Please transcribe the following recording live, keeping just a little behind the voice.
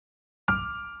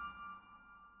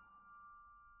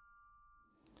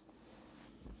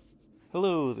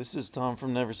Hello, this is Tom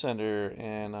from Never Sender,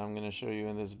 and I'm going to show you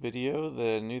in this video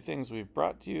the new things we've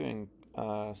brought to you in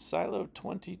Silo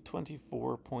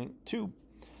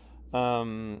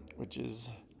 2024.2, which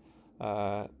is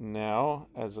now,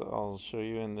 as I'll show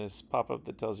you in this pop-up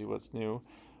that tells you what's new.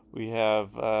 We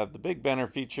have the big banner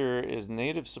feature is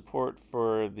native support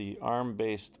for the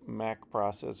ARM-based Mac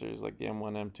processors like the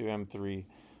M1, M2, M3,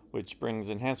 which brings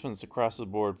enhancements across the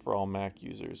board for all Mac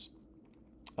users.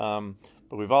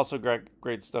 But we've also got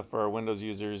great stuff for our Windows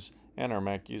users and our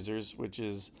Mac users, which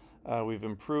is we've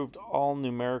improved all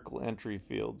numerical entry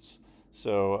fields.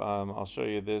 So I'll show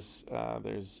you this.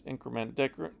 There's increment,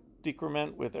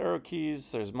 decrement with arrow keys.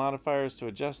 There's modifiers to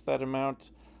adjust that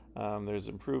amount. There's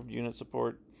improved unit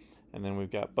support. And then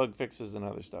we've got bug fixes and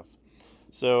other stuff.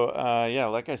 So yeah,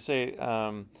 like I say,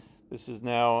 this is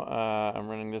now, I'm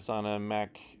running this on a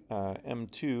Mac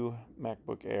M2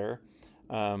 MacBook Air.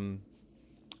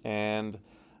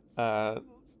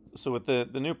 So with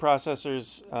the new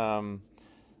processors,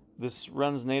 this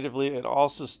runs natively. It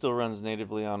also still runs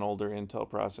natively on older Intel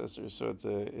processors, so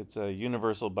it's a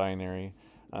universal binary.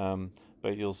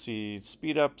 But you'll see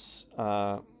speed ups,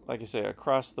 like I say,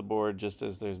 across the board, just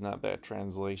as there's not that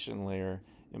translation layer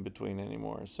in between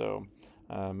anymore. So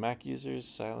Mac users,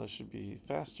 Silo should be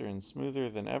faster and smoother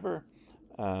than ever,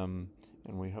 and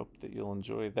we hope that you'll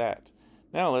enjoy that.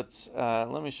 Now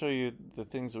let me show you the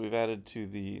things that we've added to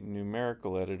the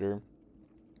numerical editor.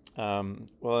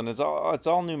 Well, and it's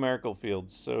all numerical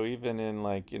fields. So even in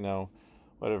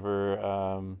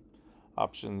whatever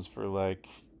options for like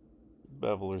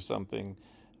bevel or something,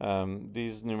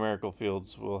 these numerical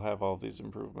fields will have all these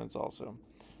improvements also.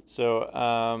 So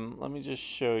let me just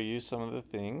show you some of the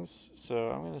things. So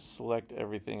I'm going to select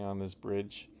everything on this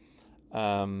bridge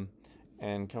and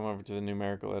come over to the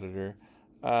numerical editor.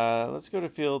 Let's go to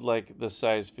field like the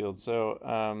size field. So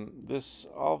all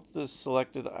of the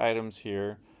selected items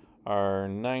here are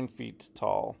 9 feet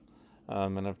tall,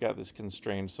 and I've got this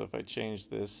constrained. So if I change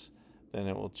this, then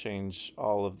it will change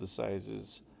all of the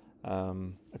sizes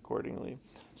accordingly.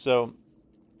 So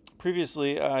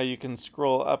previously, you can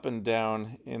scroll up and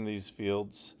down in these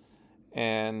fields,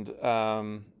 and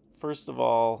first of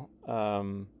all,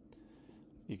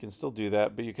 you can still do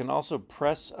that, but you can also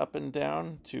press up and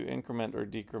down to increment or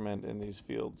decrement in these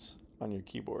fields on your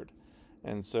keyboard.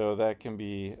 And so that can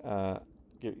be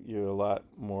give you a lot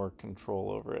more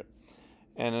control over it.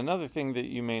 And another thing that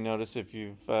you may notice if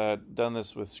you've done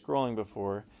this with scrolling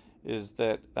before is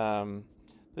that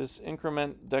this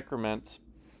increment, decrement,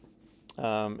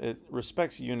 it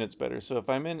respects units better. So if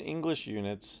I'm in English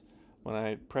units, when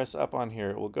I press up on here,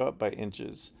 it will go up by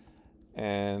inches.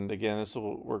 And again, this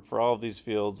will work for all of these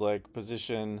fields like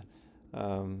position,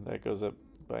 that goes up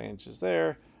by inches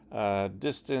there,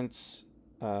 distance,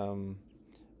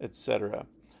 etc.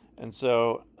 And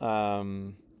so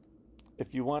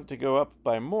if you want to go up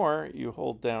by more, you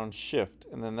hold down shift,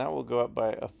 and then that will go up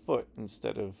by a foot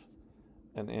instead of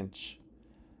an inch.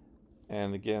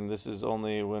 And again, this is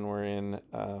only when we're in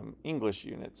English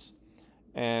units.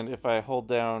 And if I hold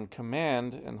down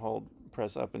command and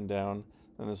press up and down,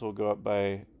 then this will go up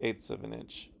by 1/8 of an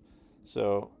inch.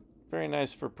 So very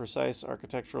nice for precise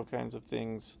architectural kinds of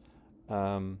things.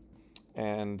 And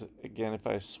again, if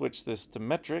I switch this to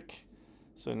metric,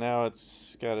 so now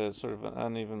it's got a sort of an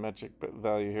uneven metric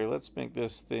value here. Let's make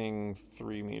this thing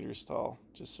 3 meters tall,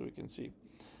 just so we can see.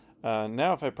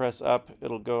 Now if I press up,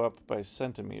 it'll go up by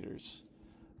centimeters.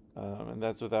 And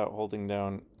that's without holding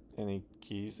down any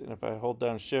keys. And if I hold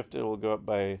down shift, it will go up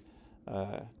by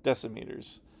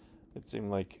decimeters. It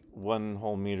seemed like 1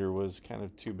 whole meter was kind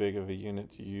of too big of a unit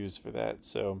to use for that.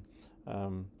 So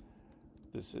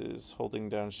this is holding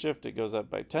down shift, it goes up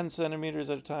by 10 centimeters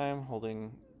at a time.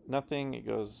 Holding nothing, it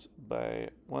goes by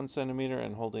 1 centimeter.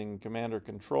 And holding command or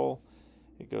control,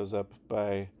 it goes up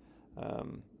by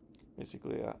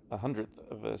basically a 100th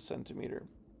of a centimeter.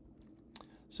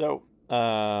 So,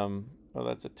 oh,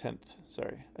 that's a 10th,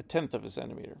 sorry, a 10th of a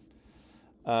centimeter.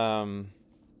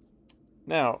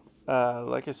 Now,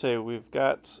 like I say,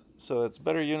 so it's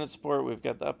better unit support. We've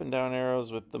got the up and down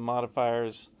arrows with the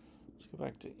modifiers. Let's go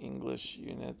back to English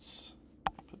units.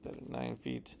 Put that at 9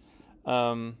 feet.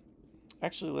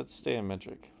 Actually, let's stay in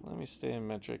metric. Let me stay in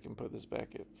metric and put this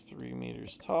back at 3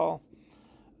 meters tall.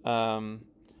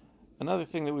 Another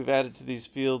thing that we've added to these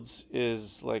fields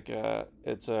is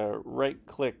it's a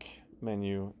right-click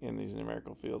menu in these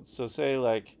numerical fields. So say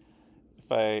like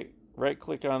if I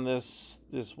right-click on this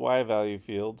Y value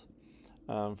field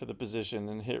for the position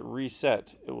and hit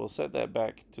reset, it will set that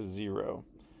back to 0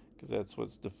 because that's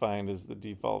what's defined as the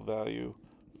default value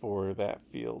for that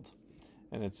field.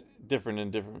 And it's different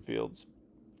in different fields.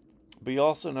 But you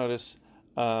also notice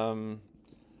in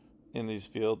these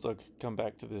fields, I'll come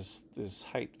back to this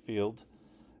height field,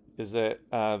 is that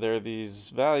there are these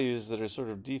values that are sort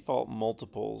of default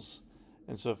multiples.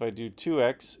 And so if I do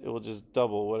 2x, it will just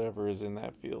double whatever is in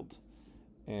that field.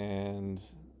 And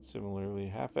similarly,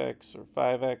 half x or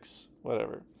 5x,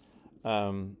 whatever.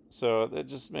 So that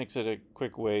just makes it a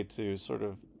quick way to sort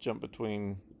of jump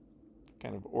between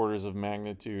kind of orders of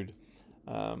magnitude,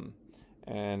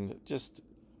 and just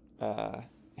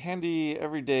handy,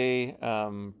 everyday,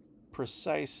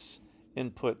 precise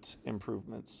input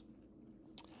improvements.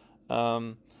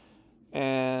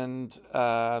 And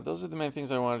those are the main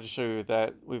things I wanted to show you with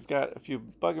that. We've got a few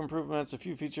bug improvements, a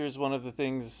few features. One of the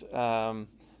things that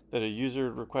a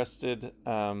user requested,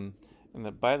 and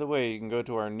that, by the way, you can go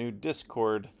to our new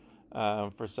Discord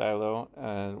for Silo,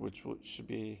 which should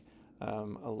be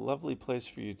a lovely place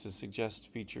for you to suggest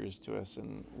features to us,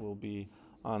 and we'll be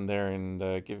on there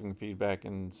and giving feedback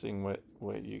and seeing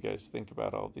what you guys think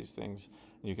about all these things.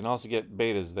 You can also get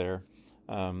betas there.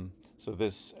 So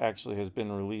this actually has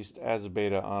been released as a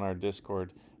beta on our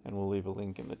Discord, and we'll leave a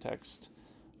link in the text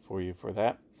for you for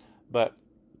that. But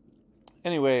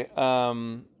anyway,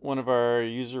 one of our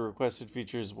user requested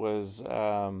features was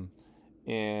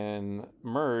in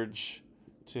merge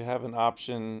to have an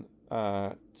option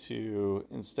to,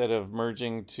 instead of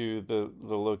merging to the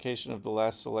location of the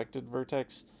last selected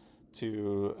vertex,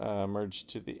 to merge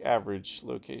to the average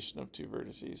location of two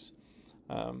vertices.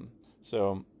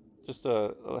 So just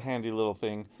a handy little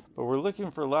thing, but we're looking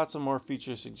for lots of more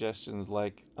feature suggestions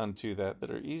like unto that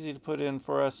are easy to put in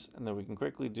for us and that we can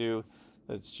quickly do.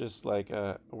 That's just like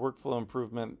a workflow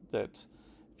improvement that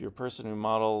if you're a person who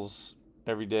models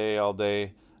every day, all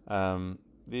day,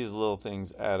 these little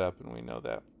things add up, and we know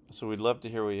that. So we'd love to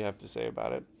hear what you have to say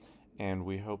about it, and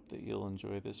we hope that you'll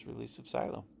enjoy this release of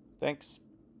Silo. Thanks.